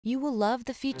You will love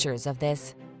the features of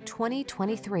this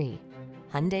 2023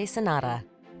 Hyundai Sonata.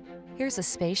 Here's a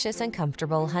spacious and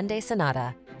comfortable Hyundai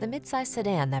Sonata, the midsize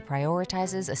sedan that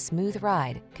prioritizes a smooth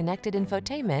ride, connected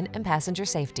infotainment, and passenger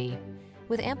safety.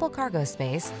 With ample cargo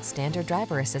space, standard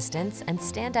driver assistance, and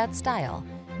standout style,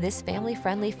 this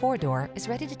family-friendly four-door is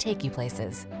ready to take you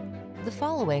places. The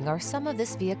following are some of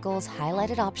this vehicle's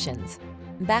highlighted options: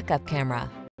 backup camera,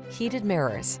 heated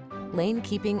mirrors, lane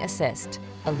keeping assist,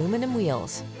 aluminum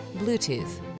wheels,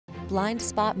 Bluetooth, blind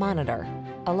spot monitor,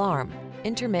 alarm,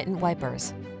 intermittent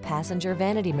wipers, passenger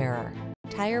vanity mirror,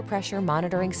 tire pressure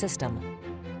monitoring system.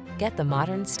 Get the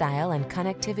modern style and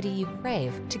connectivity you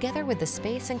crave together with the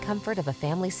space and comfort of a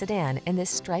family sedan in this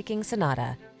striking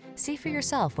Sonata. See for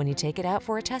yourself when you take it out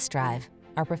for a test drive.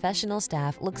 Our professional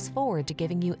staff looks forward to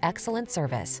giving you excellent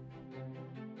service.